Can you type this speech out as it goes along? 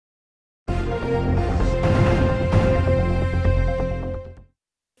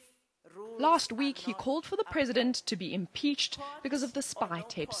Last week, he called for the president to be impeached because of the spy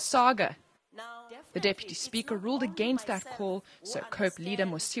tape saga. The Deputy Speaker ruled against that call, so COPE leader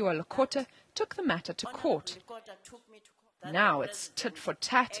Mosiuoa Lekota took the matter to court. Now it's tit for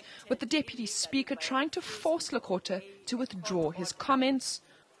tat, with the Deputy Speaker trying to force Lekota to withdraw his comments.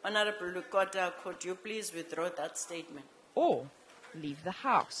 Honourable Lekota, could you please withdraw that statement? Or leave the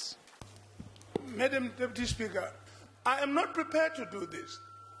House. Madam Deputy Speaker, I am not prepared to do this.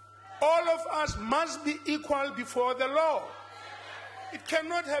 All of us must be equal before the law. It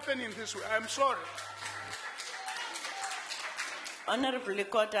cannot happen in this way. I'm sorry. Honourable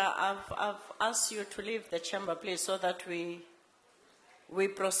Lekota, I've asked you to leave the chamber, please, so that we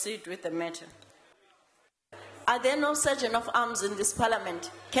proceed with the matter. Are there no sergeant of arms in this parliament?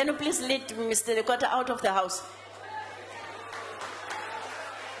 Can you please lead Mr. Lekota out of the House?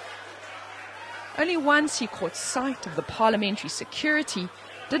 Only once he caught sight of the parliamentary security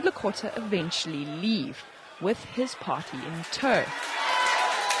did Lekota eventually leave, with his party in tow.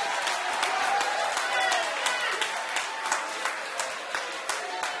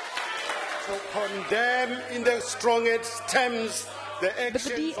 To condemn in the strongest terms the But the actions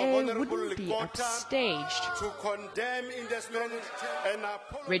of DA Honourable wouldn't be Lekota, upstaged, to condemn in the strongest and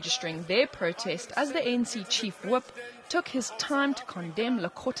registering their protest as the ANC chief whip took his time to condemn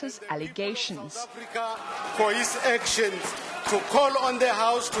Lekota's allegations. Africa for his actions, to call on the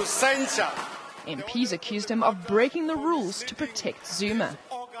House to censure. MPs accused him of breaking the rules to protect Zuma.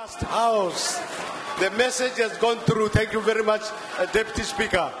 August House. The message has gone through. Thank you very much, Deputy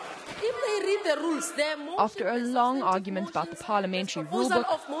Speaker. If they read the rules, After a long argument about the parliamentary rulebook,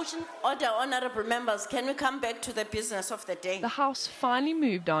 Order, honourable members, can we come back to the business of the day? the House finally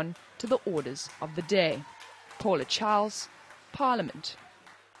moved on to the orders of the day. Paula Charles, Parliament.